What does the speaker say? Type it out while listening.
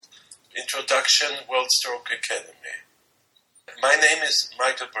Introduction, World Stroke Academy. My name is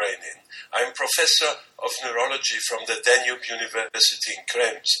Michael Brainin. I'm professor of neurology from the Danube University in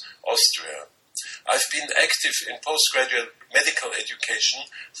Krems, Austria. I've been active in postgraduate medical education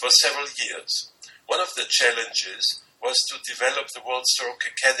for several years. One of the challenges was to develop the World Stroke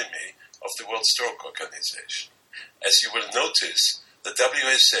Academy of the World Stroke Organization. As you will notice, the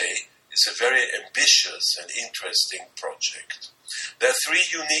WSA is a very ambitious and interesting project. There are three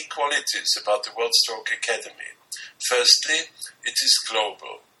unique qualities about the World Stroke Academy. Firstly, it is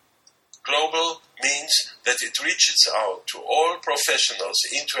global. Global means that it reaches out to all professionals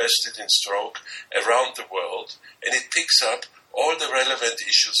interested in stroke around the world, and it picks up all the relevant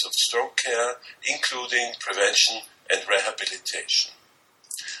issues of stroke care, including prevention and rehabilitation.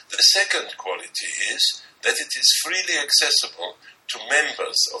 The second quality is that it is freely accessible to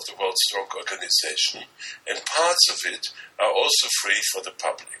members of the World Stroke Organization, and parts of it are also free for the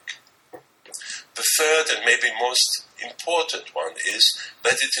public. The third and maybe most important one is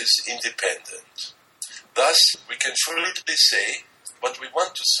that it is independent. Thus, we can freely say what we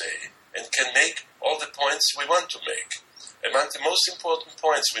want to say and can make all the points we want to make. Among the most important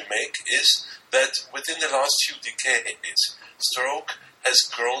points we make is that within the last few decades, stroke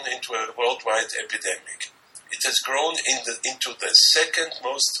has grown into a worldwide epidemic. It has grown into the second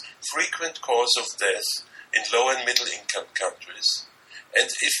most frequent cause of death in low and middle income countries. And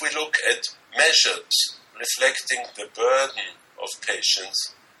if we look at measures reflecting the burden of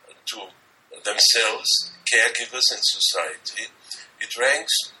patients to themselves, caregivers and society, it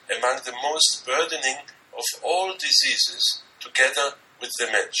ranks among the most burdening of all diseases together with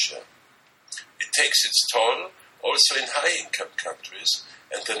dementia. It takes its toll also in high-income countries,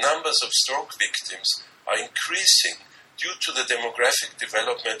 and the numbers of stroke victims are increasing due to the demographic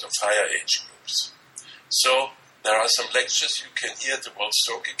development of higher age groups. So there are some lectures you can hear at the World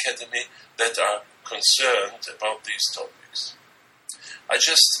Stroke Academy that are concerned about these topics. I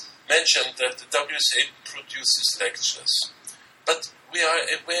just mentioned that the WSA produces lectures, but we are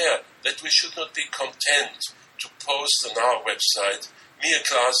aware that we should not be content to post on our website mere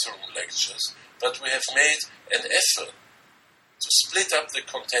classroom lectures, but we have made an effort to split up the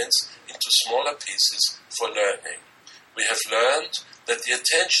contents into smaller pieces for learning. We have learned that the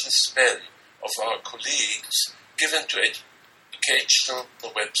attention span of our colleagues given to educational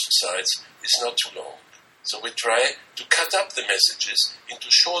websites is not too long. So we try to cut up the messages into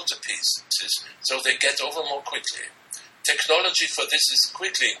shorter pieces so they get over more quickly. Technology for this is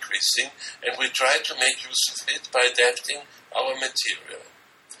quickly increasing, and we try to make use of it by adapting our material.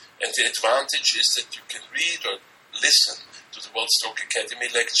 And the advantage is that you can read or listen to the World Stroke Academy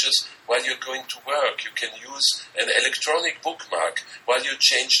lectures while you're going to work. You can use an electronic bookmark while you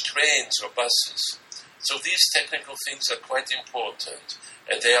change trains or buses. So these technical things are quite important,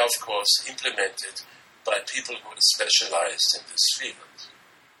 and they are, of course, implemented by people who are specialized in this field.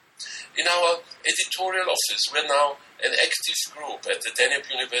 In our editorial office, we're now an active group at the Danube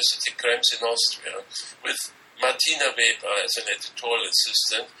University Krems in Austria with Martina Weber as an editorial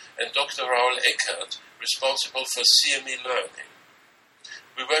assistant and Dr. Raoul Eckert responsible for CME learning.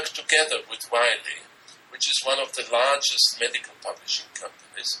 We work together with Wiley, which is one of the largest medical publishing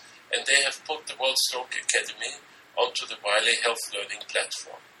companies, and they have put the World Stroke Academy onto the Wiley Health Learning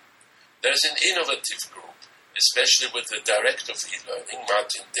platform. There is an innovative group, especially with the director of e-learning,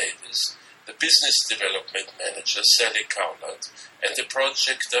 Martin Davis, the business development manager, Sally Cowlard, and the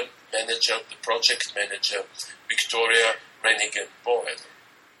project manager, Victoria Renigan-Boyle.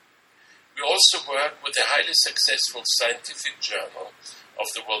 We also work with the highly successful scientific journal of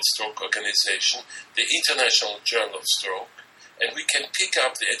the World Stroke Organization, the International Journal of Stroke, and we can pick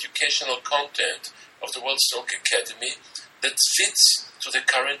up the educational content of the World Stroke Academy that fits to the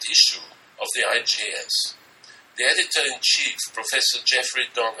current issue of the IJS. The editor-in-chief, Professor Jeffrey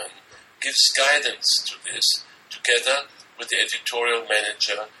Donnan, gives guidance to this together with the editorial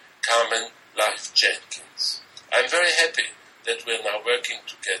manager, Carmen Life-Jenkins. I'm very happy that we're now working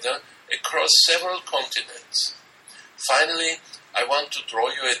together across several continents. Finally, I want to draw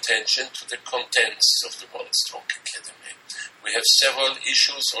your attention to the contents of the World Stroke Academy. We have several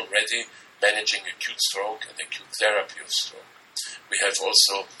issues already managing acute stroke and acute therapy of stroke. We have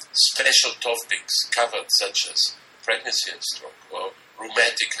also special topics covered such as pregnancy and stroke or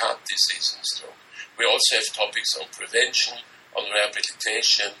rheumatic heart disease and stroke. We also have topics on prevention, on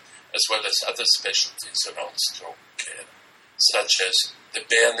rehabilitation, as well as other specialties around stroke care, such as the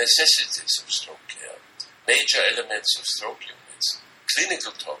bare necessities of stroke care, major elements of stroke units,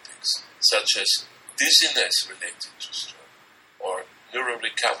 clinical topics such as dizziness related to stroke, or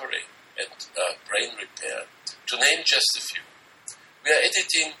neurorecovery and brain repair, to name just a few. We are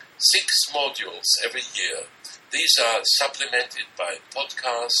editing 6 modules every year. These are supplemented by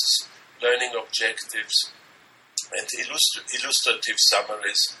podcasts, learning objectives, and illustrative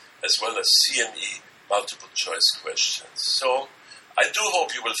summaries, as well as CME multiple choice questions. So I do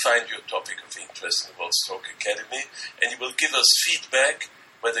hope you will find your topic of interest in the World Stroke Academy, and you will give us feedback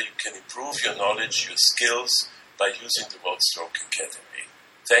whether you can improve your knowledge, your skills by using the World Stroke Academy.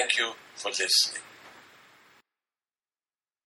 Thank you for listening.